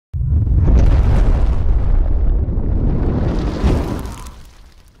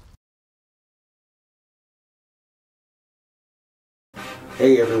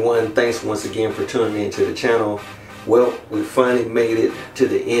Hey everyone, thanks once again for tuning into the channel. Well, we finally made it to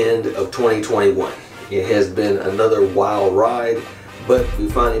the end of 2021. It has been another wild ride, but we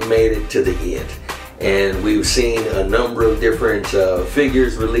finally made it to the end. And we've seen a number of different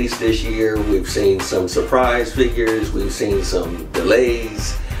figures released this year. We've seen some surprise figures, we've seen some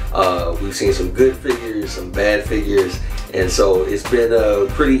delays, we've seen some good figures, some bad figures, and so it's been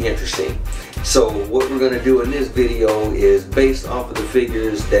pretty interesting. So what we're going to do in this video is based off of the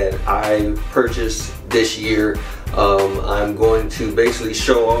figures that I purchased this year. I'm going to basically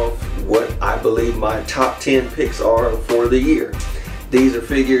show off what I believe my top 10 picks are for the year. These are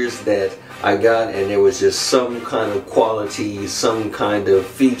figures that I got and there was just some kind of quality, some kind of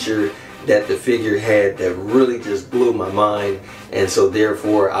feature that the figure had that really just blew my mind, and so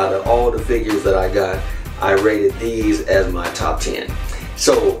therefore out of all the figures that I got, I rated these as my top 10.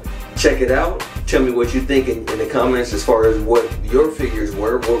 So check it out. Tell me what you think in the comments as far as what your figures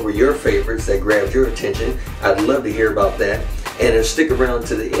were. What were your favorites that grabbed your attention? I'd love to hear about that. And then stick around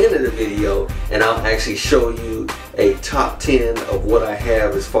to the end of the video and I'll actually show you a top 10 of what I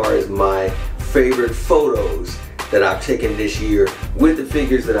have as far as my favorite photos that I've taken this year with the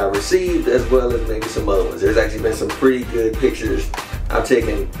figures that I received, as well as maybe some other ones. There's actually been some pretty good pictures. I've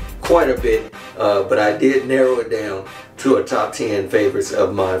taken quite a bit, but I did narrow it down to a top 10 favorites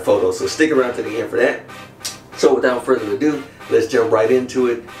of my photos. So stick around to the end for that. So without further ado, let's jump right into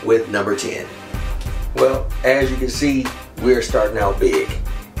it with number 10. Well, as you can see, we're starting out big.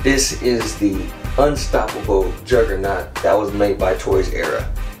 This is the unstoppable juggernaut that was made by Toys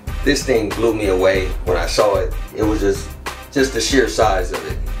Era. This thing blew me away when I saw it. It was just the sheer size of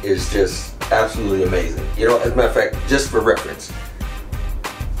it is just absolutely amazing. You know, as a matter of fact, just for reference,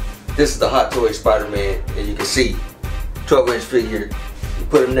 this is the Hot Toys Spider-Man, and you can see 12-inch figure. You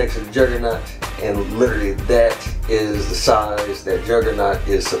put him next to the Juggernaut, and literally that is the size that Juggernaut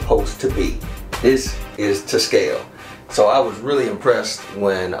is supposed to be. This is to scale. So I was really impressed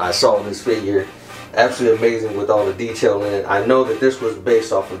when I saw this figure. Absolutely amazing with all the detail in it. I know that this was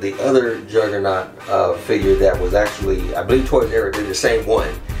based off of the other Juggernaut figure that was actually, I believe Toys Era did the same one,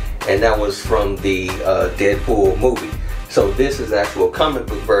 and that was from the Deadpool movie. So this is the actual comic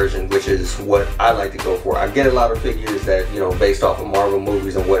book version, which is what I like to go for. I get a lot of figures that, you know, based off of Marvel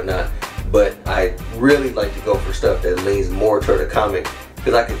movies and whatnot, but I really like to go for stuff that leans more toward the comic,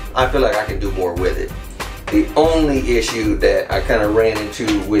 because I feel like I can do more with it. The only issue that I kind of ran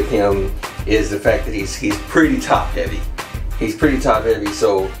into with him is the fact that he's pretty top heavy. He's pretty top heavy,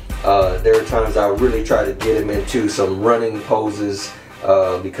 so there are times I really try to get him into some running poses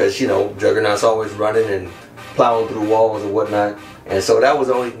because, you know, Juggernaut's always running and plowing through walls and whatnot, and so that was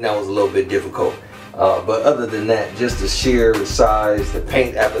the only thing that was a little bit difficult. But other than that, just the sheer size, the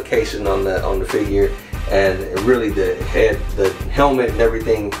paint application on the figure, and really the helmet and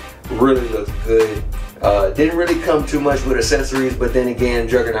everything really looks good. Didn't really come too much with accessories, but then again,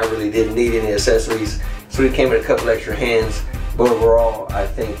 Juggernaut really didn't need any accessories, so he came with a couple extra hands. But overall, I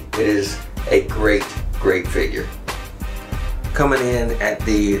think it is a great figure. Coming in at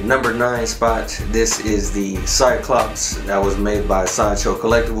the number 9 spot, this is the Cyclops that was made by Sideshow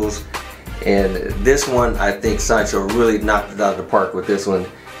Collectibles, and this one, I think Sideshow really knocked it out of the park with this one,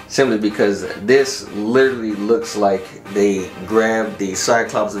 simply because this literally looks like they grabbed the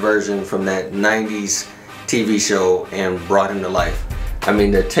Cyclops version from that 90s TV show and brought him to life. I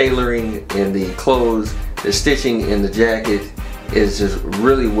mean, the tailoring in the clothes, the stitching in the jacket is just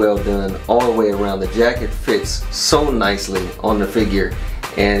really well done all the way around. The jacket fits so nicely on the figure,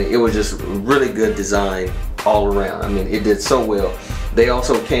 and it was just really good design all around. I mean, it did so well. They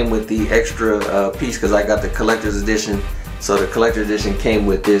also came with the extra piece, because I got the collector's edition. So the collector's edition came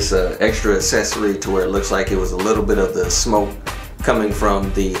with this extra accessory to where it looks like it was a little bit of the smoke coming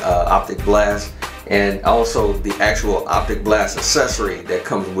from the optic blast, and also the actual optic blast accessory that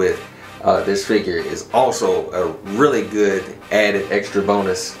comes with this figure is also a really good added extra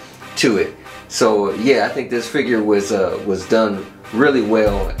bonus to it. So yeah, I think this figure was done really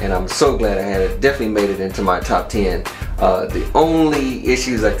well, and I'm so glad I had it. Definitely made it into my top 10. The only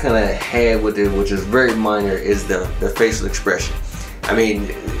issues I kind of had with it, which is very minor, is the facial expression. I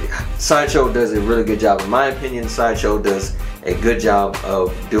mean, Sideshow does a really good job. In my opinion, Sideshow does a good job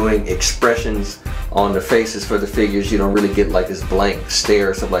of doing expressions on the faces for the figures. You don't really get like this blank stare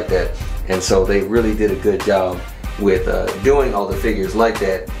or something like that, and so they really did a good job with doing all the figures like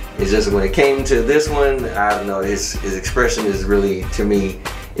that. It's just when it came to this one, I don't know, his expression is really, to me,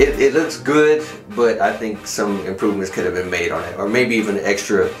 it looks good, but I think some improvements could have been made on it, or maybe even an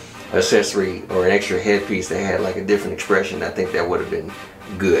extra accessory or an extra headpiece that had like a different expression. I think that would have been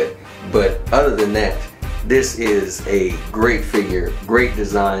good. But other than that, this is a great figure, great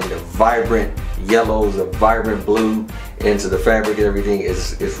design. The vibrant yellows, the vibrant blue into the fabric and everything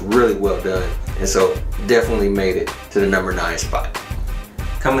is really well done. And so definitely made it to the number 9 spot.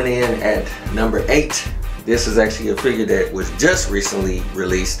 Coming in at number 8, this is actually a figure that was just recently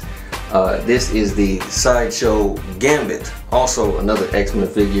released. This is the Sideshow Gambit, also another X-Men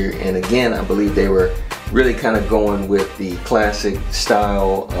figure, and again I believe they were really kind of going with the classic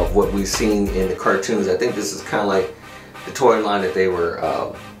style of what we've seen in the cartoons. I think this is kind of like the toy line that they were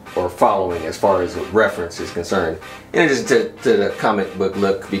or following as far as reference is concerned. In addition to the comic book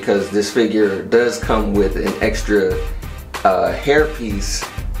look, because this figure does come with an extra hairpiece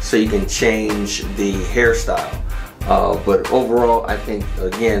so you can change the hairstyle. But overall, I think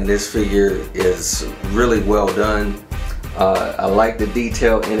again this figure is really well done. I like the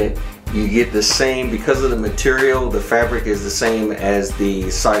detail in it. You get the same, because of the material, the fabric is the same as the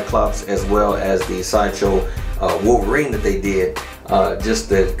Cyclops as well as the Sideshow Wolverine that they did. Just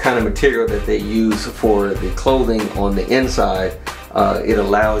the kind of material that they use for the clothing on the inside, it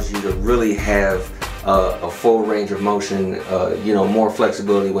allows you to really have a full range of motion, you know, more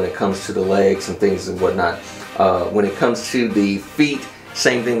flexibility when it comes to the legs and things and whatnot. When it comes to the feet,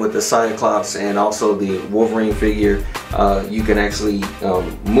 same thing with the Cyclops and also the Wolverine figure. You can actually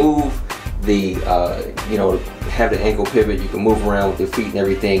move the, you know, have the ankle pivot. You can move around with your feet and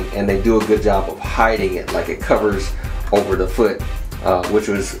everything, and they do a good job of hiding it, like it covers over the foot, which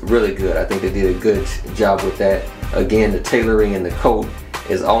was really good. I think they did a good job with that. Again, the tailoring in the coat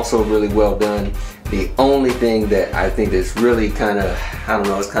is also really well done. The only thing that I think is really kind of, I don't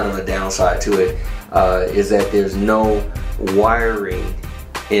know, it's kind of a downside to it, is that there's no wiring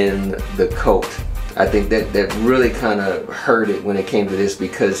in the coat. I think that really kind of hurt it when it came to this,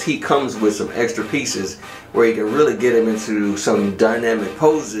 because he comes with some extra pieces where you can really get him into some dynamic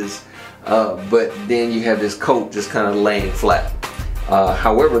poses, but then you have this coat just kind of laying flat.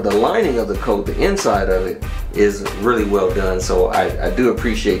 However, the lining of the coat, the inside of it, is really well done, so I do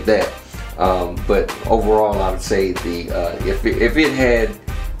appreciate that. But overall, I would say the if it had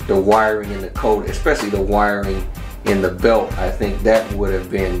the wiring in the coat, especially the wiring in the belt, I think that would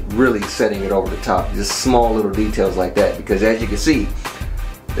have been really setting it over the top. Just small little details like that, because as you can see,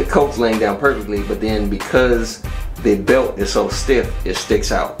 the coat's laying down perfectly, but then because the belt is so stiff, it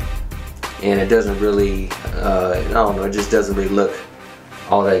sticks out, and it doesn't really, I don't know, it just doesn't really look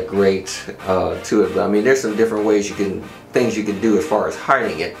all that great to it. But I mean, there's some different ways things you can do as far as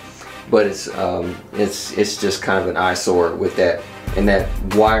hiding it, but it's just kind of an eyesore with that, and that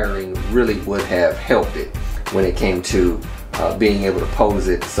wiring really would have helped it when it came to being able to pose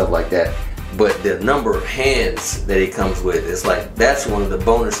it and stuff like that. But the number of hands that it comes with, it's like, that's one of the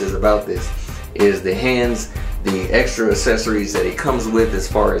bonuses about this, is the hands, the extra accessories that it comes with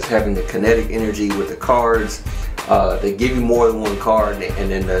as far as having the kinetic energy with the cards. They give you more than one card, and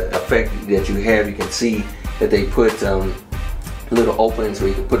then the effect that you have, you can see that they put little openings where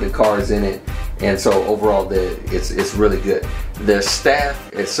you can put the cards in it, and so overall it's really good. The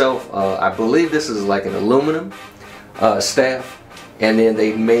staff itself, I believe this is like an aluminum staff, and then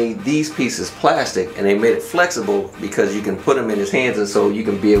they made these pieces plastic, and they made it flexible because you can put them in his hands, and so you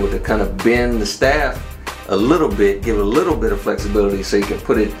can be able to kind of bend the staff a little bit, give it a little bit of flexibility, so you can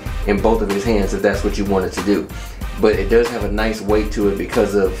put it in both of his hands if that's what you wanted to do. But it does have a nice weight to it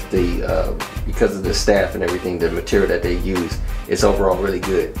because of the staff and everything, the material that they use. It's overall really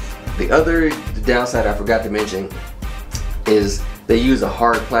good. The other downside I forgot to mention is they use a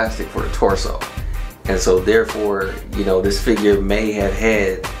hard plastic for the torso, and so therefore, you know, this figure may have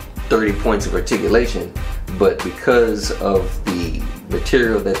had 30 points of articulation, but because of the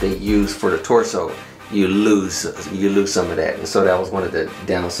material that they use for the torso, you lose some of that, and so that was one of the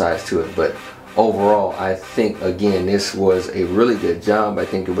downsides to it. But overall, I think again this was a really good job. I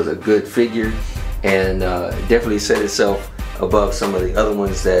think it was a good figure, and definitely set itself above some of the other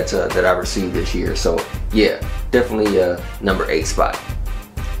ones that I received this year. So yeah, definitely number 8 spot.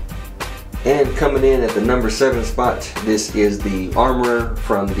 And coming in at the number 7 spot, this is the Armorer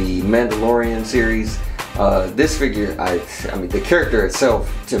from the Mandalorian series. This figure, I mean, the character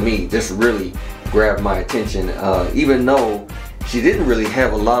itself to me just really grabbed my attention, even though she didn't really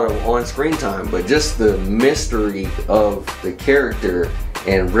have a lot of on-screen time, but just the mystery of the character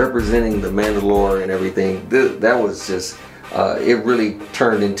and representing the Mandalore and everything, that was just, it really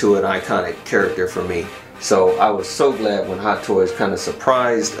turned into an iconic character for me. So I was so glad when Hot Toys kind of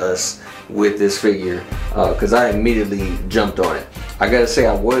surprised us with this figure, because I immediately jumped on it. I gotta say,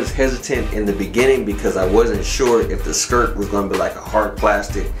 I was hesitant in the beginning because I wasn't sure if the skirt was going to be like a hard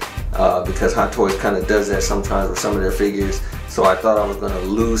plastic, because Hot Toys kind of does that sometimes with some of their figures. so I thought I was going to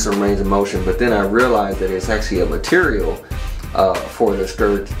lose some range of motion, but then I realized that it's actually a material for the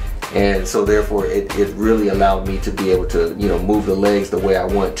skirt, and so therefore it really allowed me to be able to, you know, move the legs the way I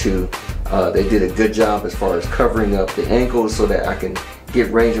want to. They did a good job as far as covering up the ankles so that I can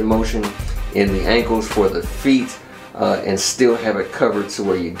get range of motion in the ankles for the feet, and still have it covered so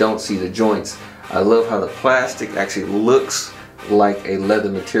where you don't see the joints. I love how the plastic actually looks like a leather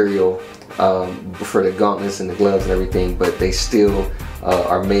material for the gauntlets and the gloves and everything, but they still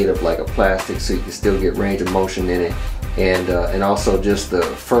are made of like a plastic, so you can still get range of motion in it. And also just the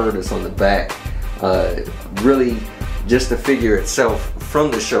fur that's on the back, really just the figure itself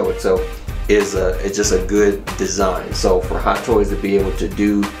from the show itself is it's just a good design. So for Hot Toys to be able to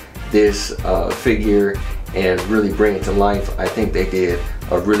do this figure and really bring it to life, I think they did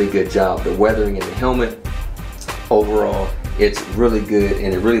a really good job. The weathering in the helmet, overall, it's really good,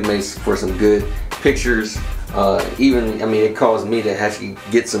 and it really makes for some good pictures. Even, I mean, it caused me to actually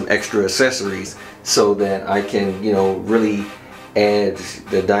get some extra accessories so that I can, you know, really add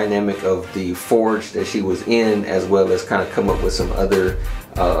the dynamic of the forge that she was in, as well as kind of come up with some other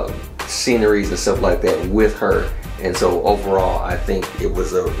sceneries and stuff like that with her. And so overall, I think it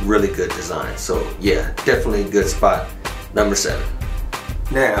was a really good design. So yeah, definitely a good spot, number 7.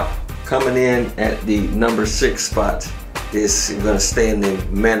 Now, coming in at the number 6 spot, this is going to stay in the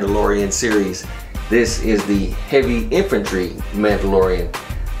Mandalorian series. This is the Heavy Infantry Mandalorian.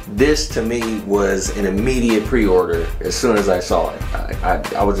 This to me was an immediate pre-order as soon as I saw it.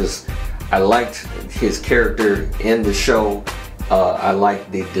 I liked his character in the show. I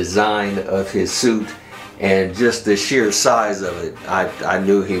liked the design of his suit, and just the sheer size of it. I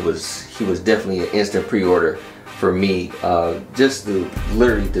knew he was definitely an instant pre-order for me. Just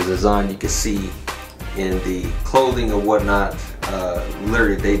literally the design you could see in the clothing or whatnot.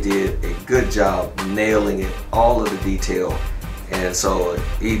 Literally they did a good job nailing it, all of the detail, and so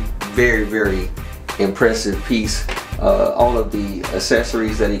very, very impressive piece. All of the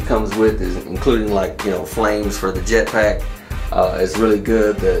accessories that he comes with, is including, like, you know, flames for the jetpack, is really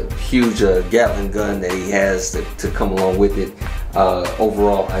good. The huge Gatling gun that he has to come along with it,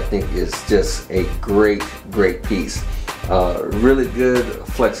 overall I think is just a great piece. Really good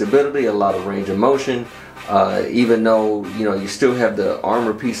flexibility, a lot of range of motion. Even though, you know, you still have the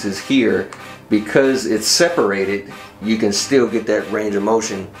armor pieces here, because it's separated, you can still get that range of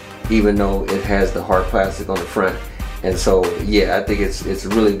motion even though it has the hard plastic on the front. And so yeah, I think it's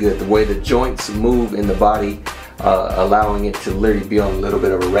really good the way the joints move in the body, allowing it to literally be on a little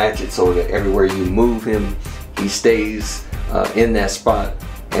bit of a ratchet so that everywhere you move him, he stays in that spot.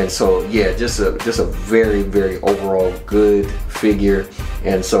 And so yeah, just a very, very overall good figure.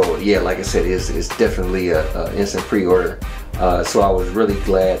 And so yeah, like I said, it's definitely a instant pre-order. So I was really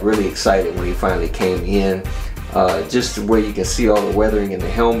glad, really excited when he finally came in. Just where you can see all the weathering in the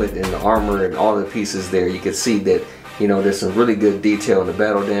helmet and the armor and all the pieces there, you can see that, you know, there's some really good detail in the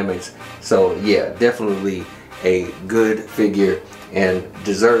battle damage. So yeah, definitely a good figure and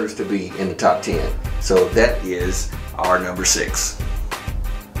deserves to be in the top 10. So that is our number 6.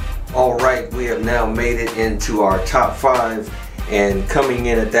 Alright, we have now made it into our top 5, and coming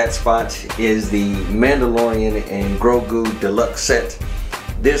in at that spot is the Mandalorian and Grogu Deluxe set.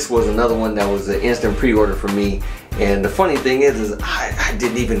 This was another one that was an instant pre-order for me, and the funny thing is I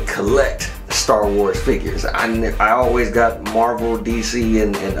didn't even collect Star Wars figures. I always got Marvel, DC,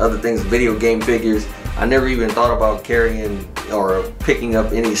 and other things, video game figures. I never even thought about carrying or picking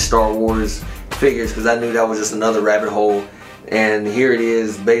up any Star Wars figures because I knew that was just another rabbit hole. And here it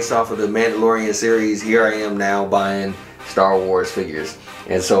is, based off of the Mandalorian series. Here I am now buying Star Wars figures.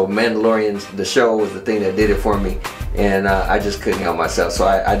 And so Mandalorian, the show, was the thing that did it for me, and I just couldn't help myself. So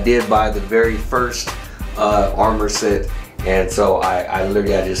I did buy the very first armor set, and so I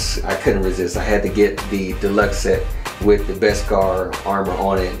literally I couldn't resist. I had to get the deluxe set with the Beskar armor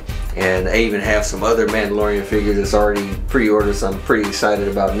on it. And I even have some other Mandalorian figures that's already pre-ordered, so I'm pretty excited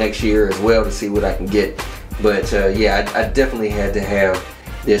about next year as well to see what I can get. But yeah, I definitely had to have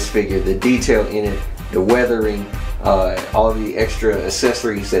this figure. The detail in it, the weathering, all the extra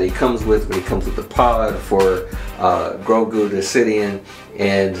accessories that he comes with. When he comes with the pod for Grogu to sit in,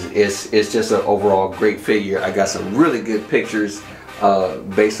 and it's just an overall great figure. I got some really good pictures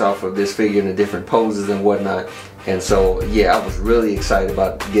based off of this figure and the different poses and whatnot. And so yeah, I was really excited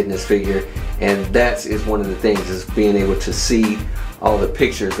about getting this figure, and that is one of the things, is being able to see all the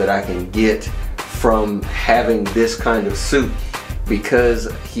pictures that I can get from having this kind of suit,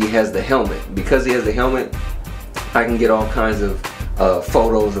 because he has the helmet. Because he has the helmet, I can get all kinds of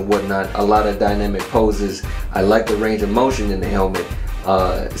photos and whatnot, a lot of dynamic poses. I like the range of motion in the helmet.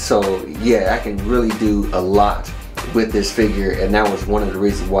 So yeah, I can really do a lot with this figure, and that was one of the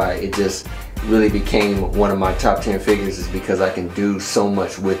reasons why it just really became one of my top 10 figures, is because I can do so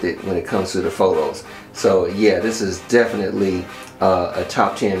much with it when it comes to the photos. So yeah, this is definitely a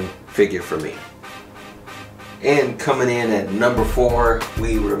top 10 figure for me. And coming in at number 4,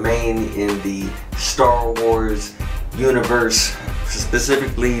 we remain in the Star Wars universe,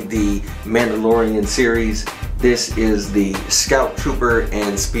 specifically the Mandalorian series. This is the Scout Trooper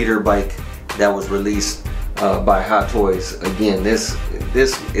and Speeder Bike that was released by Hot Toys. Again, this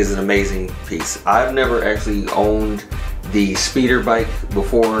is an amazing piece. I've never actually owned the Speeder Bike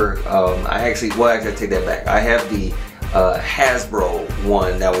before. I take that back. I have the Hasbro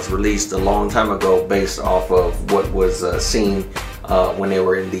one that was released a long time ago, based off of what was seen when they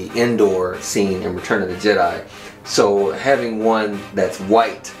were in the indoor scene in Return of the Jedi. So having one that's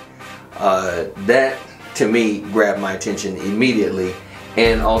white, that to me grabbed my attention immediately,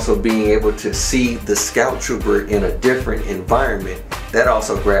 and also being able to see the Scout Trooper in a different environment, that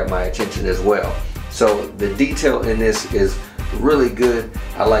also grabbed my attention as well. So the detail in this is really good.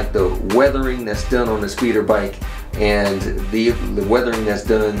 I like the weathering that's done on the Speeder Bike, and the weathering that's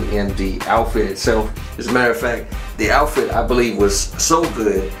done in the outfit itself. As a matter of fact, the outfit, I believe, was so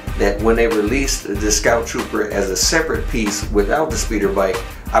good that when they released the Scout Trooper as a separate piece without the Speeder Bike,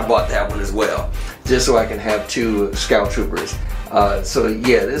 I bought that one as well, just so I can have 2 Scout Troopers. So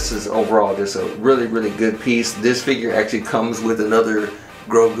yeah, this is overall just a really, really good piece. This figure actually comes with another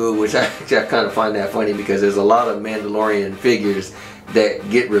Grogu, which I kind of find that funny, because there's a lot of Mandalorian figures that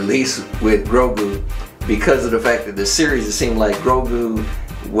get released with Grogu, because of the fact that the series, it seemed like Grogu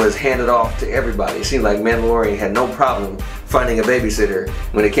was handed off to everybody. It seemed like Mandalorian had no problem finding a babysitter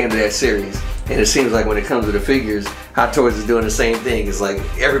when it came to that series. And it seems like when it comes to the figures, Hot Toys is doing the same thing. It's like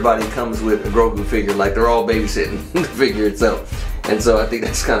everybody comes with a Grogu figure, like they're all babysitting the figure itself. And so I think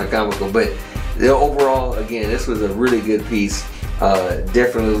that's kind of comical. But overall, again, this was a really good piece.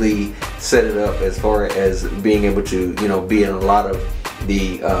 Definitely set it up as far as being able to, be in a lot of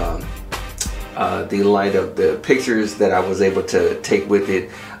the light of the pictures that I was able to take with it.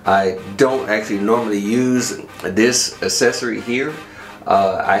 I don't actually normally use this accessory here.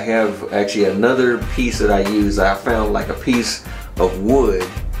 I have actually another piece that I use. I found like a piece of wood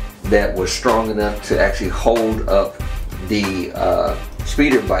that was strong enough to actually hold up the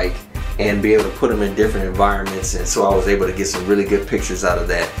Speeder Bike and be able to put them in different environments, and so I was able to get some really good pictures out of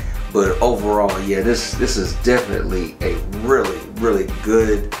that. But overall, yeah, this is definitely a really, really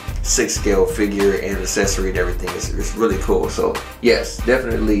good 6 scale figure and accessory and everything. It's really cool. So yes,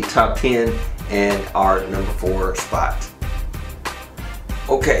 definitely top 10 and our number 4 spot.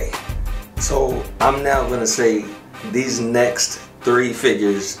 Okay, so I'm now going to say these next 3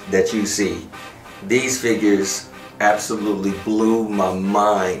 figures that you see. These figures absolutely blew my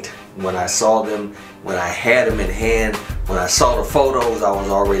mind when I saw them, when I had them in hand. When I saw the photos, I was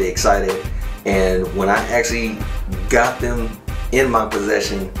already excited, and when I actually got them in my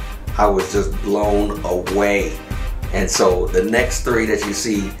possession, I was just blown away. And so the next 3 that you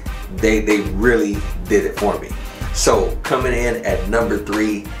see, they really did it for me. So coming in at number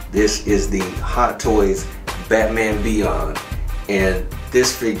 3, this is the Hot Toys Batman Beyond, and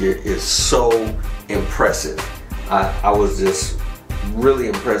this figure is so impressive. I was just really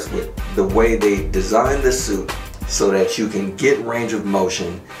impressed with the way they designed the suit so that you can get range of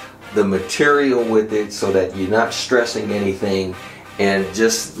motion, the material with it so that you're not stressing anything, and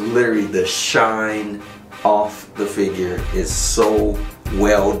just literally the shine off the figure is so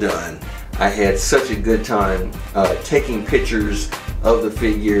well done. I had such a good time taking pictures of the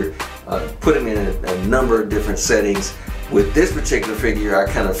figure, putting them in a number of different settings. With this particular figure, I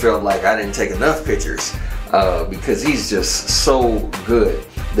kind of felt like I didn't take enough pictures because he's just so good.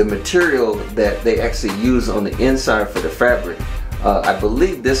 The material that they actually use on the inside for the fabric, I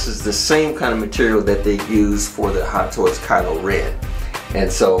believe this is the same kind of material that they use for the Hot Toys Kylo Ren.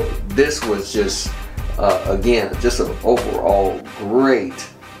 And so this was just, again, just an overall great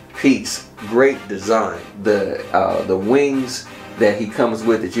piece, great design. The wings that he comes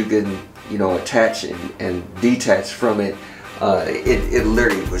with that you can, attach and detach from it. It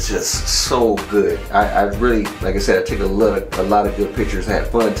literally was just so good. I really, like I said, I took a lot of good pictures. I had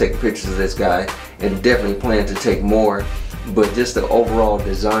fun taking pictures of this guy, and definitely plan to take more. But just the overall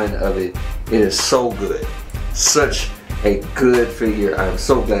design of it, it is so good. Such a good figure. I'm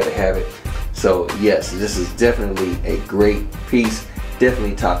so glad to have it. So yes, this is definitely a great piece.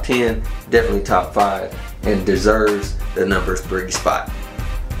 Definitely top 10, definitely top 5, and deserves the number 3 spot.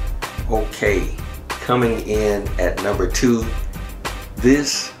 Okay, coming in at number 2,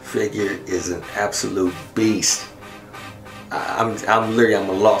 this figure is an absolute beast. I'm literally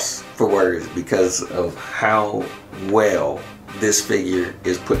a loss for words because of how well this figure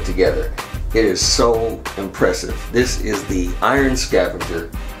is put together. It is so impressive. This is the Iron Scavenger,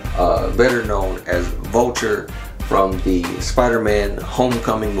 better known as Vulture from the Spider-Man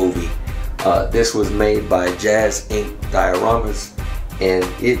Homecoming movie. This was made by Jazz Inc. Dioramas, and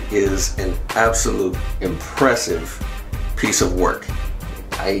it is an absolute impressive piece of work.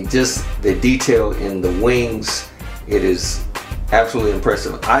 The detail in the wings, it is absolutely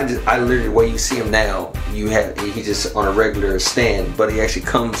impressive. I literally, the way you see him now, he just on a regular stand, but he actually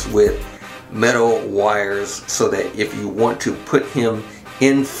comes with metal wires so that if you want to put him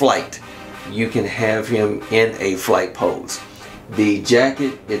in flight, you can have him in a flight pose. The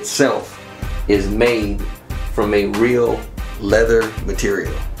jacket itself is made from a real leather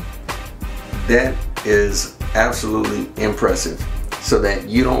material. That is absolutely impressive, so that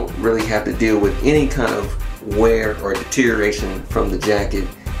you don't really have to deal with any kind of wear or deterioration from the jacket.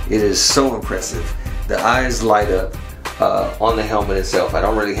 It is so impressive. The eyes light up on the helmet itself. I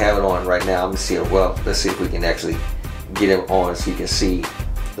don't really have it on right now. I'm gonna see it. Well, let's see if we can actually get it on so you can see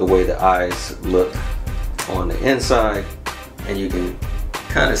the way the eyes look on the inside, and you can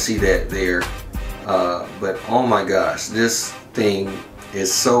kind of see that there. But oh my gosh, this thing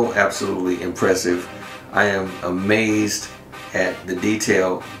is so absolutely impressive. I am amazed at the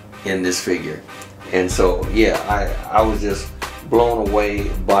detail in this figure, and so yeah, I was just blown away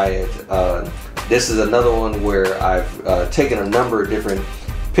by it. This is another one where I've taken a number of different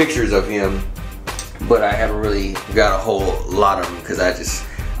pictures of him, but I haven't really got a whole lot of them because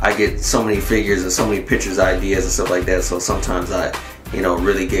I get so many figures and so many pictures, ideas and stuff like that, so sometimes I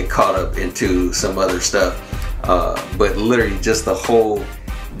really get caught up into some other stuff. But literally just the whole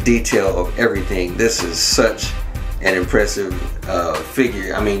detail of everything, this is such an impressive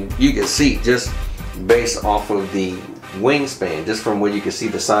figure. I mean, you can see just based off of the wingspan, just from where you can see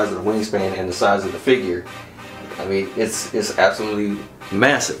the size of the wingspan and the size of the figure, I mean, it's absolutely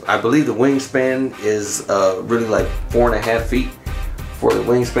massive. I believe the wingspan is really like 4.5 feet for the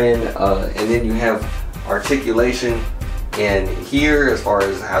wingspan, and then you have articulation and here as far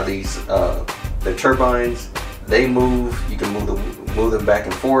as how these the turbines, they move. You can move them back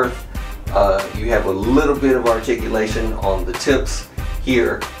and forth. You have a little bit of articulation on the tips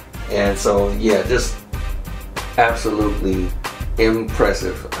here, and so yeah, just absolutely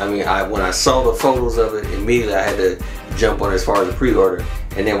impressive. I mean, when I saw the photos of it, immediately I had to jump on as far as the pre-order.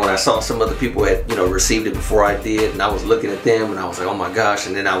 And then when I saw some other people had received it before I did, and I was looking at them, and I was like, oh my gosh.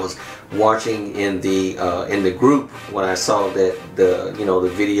 And then I was watching in the group when I saw that the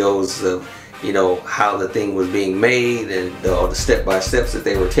videos of how the thing was being made and all the step-by-steps that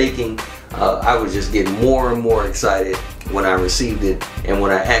they were taking. I was just getting more and more excited when I received it, and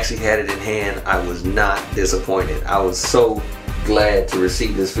when I actually had it in hand, I was not disappointed. I was so glad to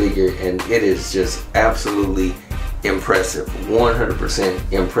receive this figure, and it is just absolutely impressive,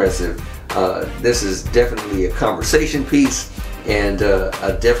 100% impressive. This is definitely a conversation piece, and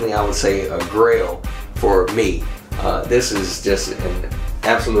definitely I would say a grail for me. This is just an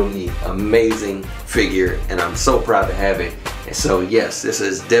absolutely amazing figure, and I'm so proud to have it. And so yes, this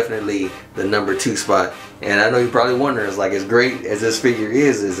is definitely the #2 spot. And I know you're probably wondering, it's like, as great as this figure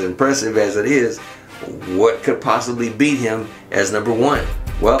is, as impressive as it is, what could possibly beat him as #1?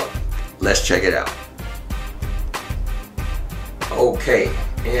 Well, let's check it out. Okay,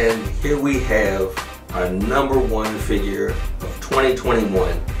 and here we have our #1 figure of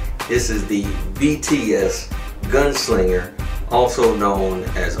 2021. This is the BTS Gunslinger, also known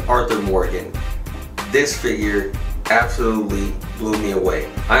as Arthur Morgan. This figure absolutely blew me away.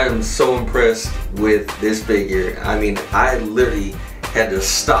 I am so impressed with this figure. I mean, I literally had to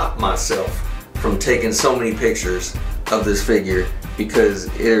stop myself from taking so many pictures of this figure because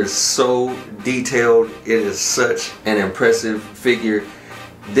it is so detailed. It is such an impressive figure.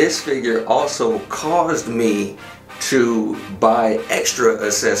 This figure also caused me to buy extra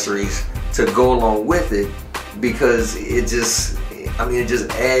accessories to go along with it, because it just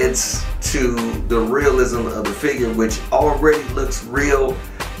adds to the realism of the figure, which already looks real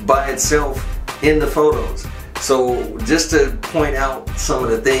by itself in the photos. So just to point out some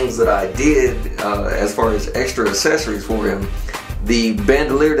of the things that I did as far as extra accessories for him, the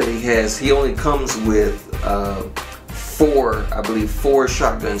bandolier that he has, he only comes with four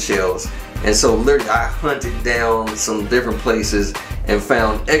shotgun shells. And so literally I hunted down some different places and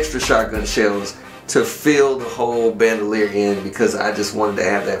found extra shotgun shells to fill the whole bandolier in, because I just wanted to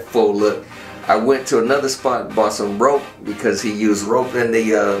have that full look. I went to another spot and bought some rope because he used rope in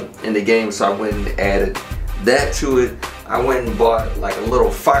the game, so I went and added that to it. I went and bought like a little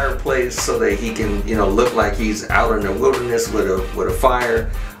fireplace so that he can, you know, look like he's out in the wilderness with a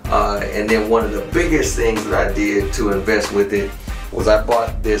fire. And then one of the biggest things that I did to invest with it was I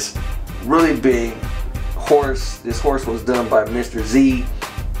bought this really big horse. This horse was done by Mr. Z,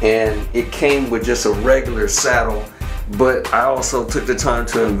 and it came with just a regular saddle, but I also took the time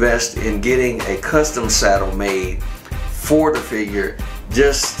to invest in getting a custom saddle made for the figure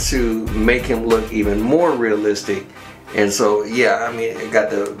just to make him look even more realistic. And so yeah, I mean, it got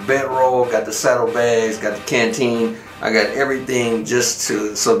the bedroll, got the saddlebags, got the canteen, I got everything just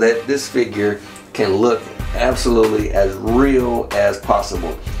so that this figure can look absolutely as real as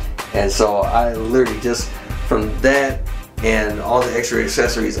possible. And so I literally just, from that and all the extra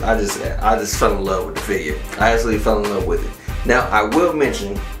accessories, I just fell in love with the figure. I absolutely fell in love with it. Now I will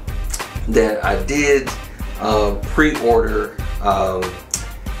mention that I did pre-order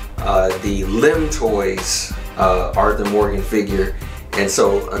the Limb Toys Arthur Morgan figure, and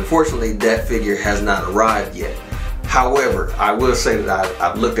so unfortunately that figure has not arrived yet. However, I will say that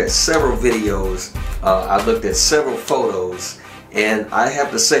I've looked at several videos, I've looked at several photos, and I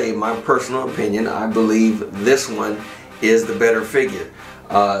have to say, in my personal opinion, I believe this one is the better figure.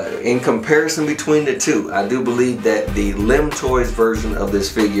 In comparison between the two, I do believe that the Limb Toys version of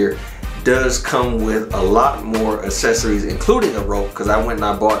this figure does come with a lot more accessories, including a rope, because I went and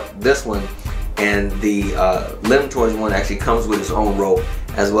I bought this one, and the Limb Toys one actually comes with its own rope,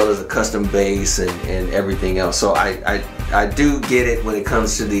 as well as a custom base and everything else. So I do get it when it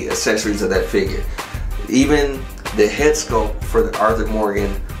comes to the accessories of that figure. Even the head sculpt for the Arthur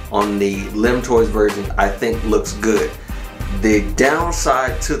Morgan on the Limb Toys version, I think looks good. The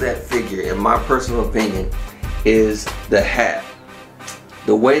downside to that figure, in my personal opinion, is the hat.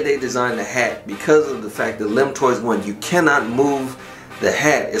 The way they designed the hat, because of the fact that Limb Toys one, you cannot move the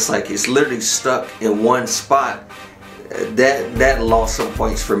hat. It's like it's literally stuck in one spot. That lost some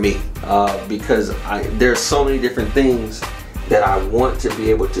points for me, because there's so many different things that I want to be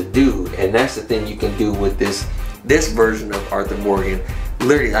able to do, and that's the thing you can do with this version of Arthur Morgan.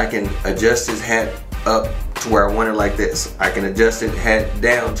 Literally, I can adjust his hat up to where I want it like this. I can adjust his hat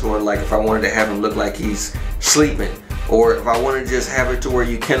down to where, like, if I wanted to have him look like he's sleeping, or if I wanted to just have it to where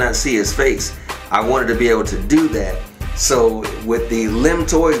you cannot see his face, I wanted to be able to do that. So with the Limb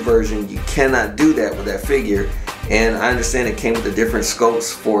Toys version, you cannot do that with that figure. And I understand it came with the different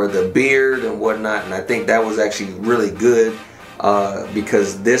sculpts for the beard and whatnot, and I think that was actually really good,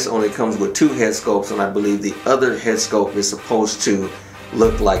 because this only comes with 2 head sculpts, and I believe the other head sculpt is supposed to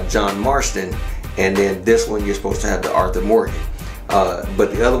look like John Marston, and then this one you're supposed to have the Arthur Morgan.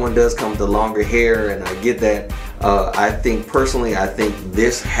 But the other one does come with the longer hair, and I get that. I think personally, I think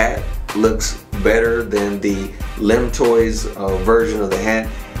this hat looks better than the Limb Toys version of the hat.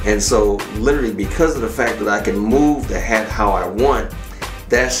 And so literally, because of the fact that I can move the hat how I want,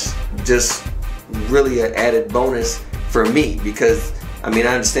 that's just really an added bonus for me, because I mean,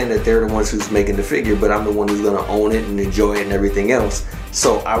 I understand that they're the ones who's making the figure, but I'm the one who's going to own it and enjoy it and everything else.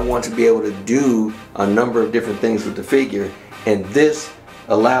 So I want to be able to do a number of different things with the figure, and this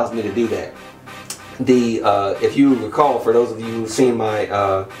allows me to do that. If you recall, for those of you who've seen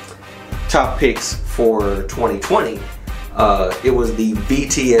my top picks for 2020, it was the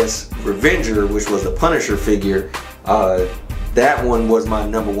BTS Revenger, which was the Punisher figure. That one was my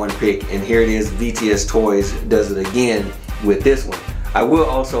 #1 pick, and here it is. BTS Toys does it again with this one. I will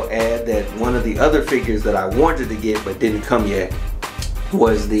also add that one of the other figures that I wanted to get but didn't come yet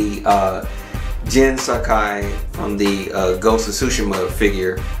was the Jin Sakai from the Ghost of Tsushima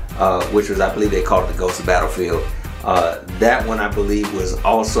figure, which was, I believe they called it the Ghost of Battlefield. That one, I believe, was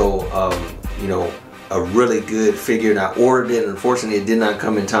also you know, a really good figure, and I ordered it. Unfortunately, it did not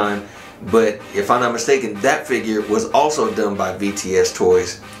come in time, but if I'm not mistaken, that figure was also done by BTS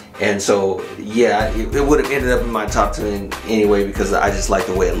Toys. And so yeah, it would have ended up in my top 10 anyway, because I just like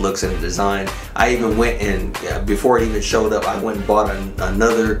the way it looks and the design. I even went and, before it even showed up, I went and bought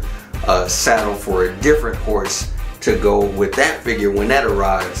another saddle for a different horse to go with that figure when that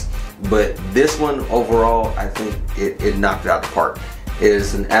arrives. But this one overall, I think it knocked it out the park. It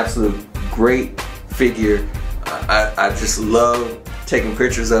is an absolute great figure. I just love taking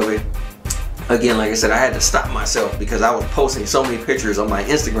pictures of it. Again, like I said, I had to stop myself because I was posting so many pictures on my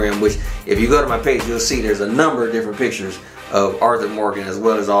Instagram, which if you go to my page, you'll see there's a number of different pictures of Arthur Morgan, as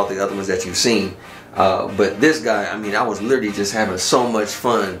well as all the other ones that you've seen. But this guy, I mean, I was literally just having so much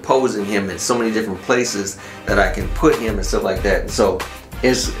fun posing him in so many different places that I can put him and stuff like that. And so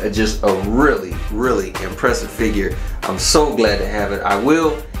it's just a really, really impressive figure. I'm so glad to have it. I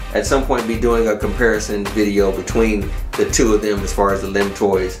will at some point be doing a comparison video between the two of them as far as the Limb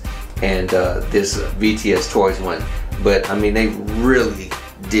Toys and this BTS Toys one. but I mean, they really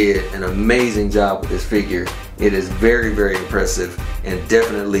did an amazing job with this figure. It is very, very impressive and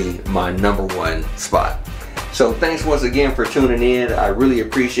definitely my #1 spot. So thanks once again for tuning in. I really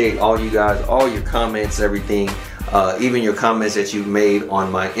appreciate all you guys, all your comments, everything, even your comments that you've made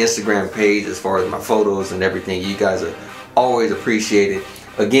on my Instagram page as far as my photos and everything. You guys are always appreciated.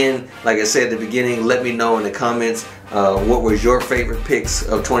 Again, like I said at the beginning, let me know in the comments what was your favorite pics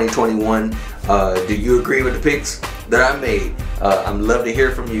of 2021. Do you agree with the pics that I made? I'd love to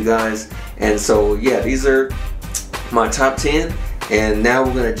hear from you guys. And so yeah, these are my top 10, and now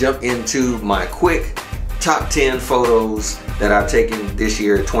we're going to jump into my quick top 10 photos that I've taken this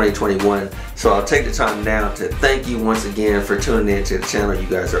year, 2021. So I'll take the time now to thank you once again for tuning in to the channel. You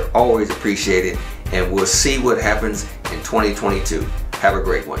guys are always appreciated, and we'll see what happens in 2022. Have a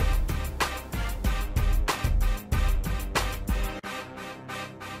great one.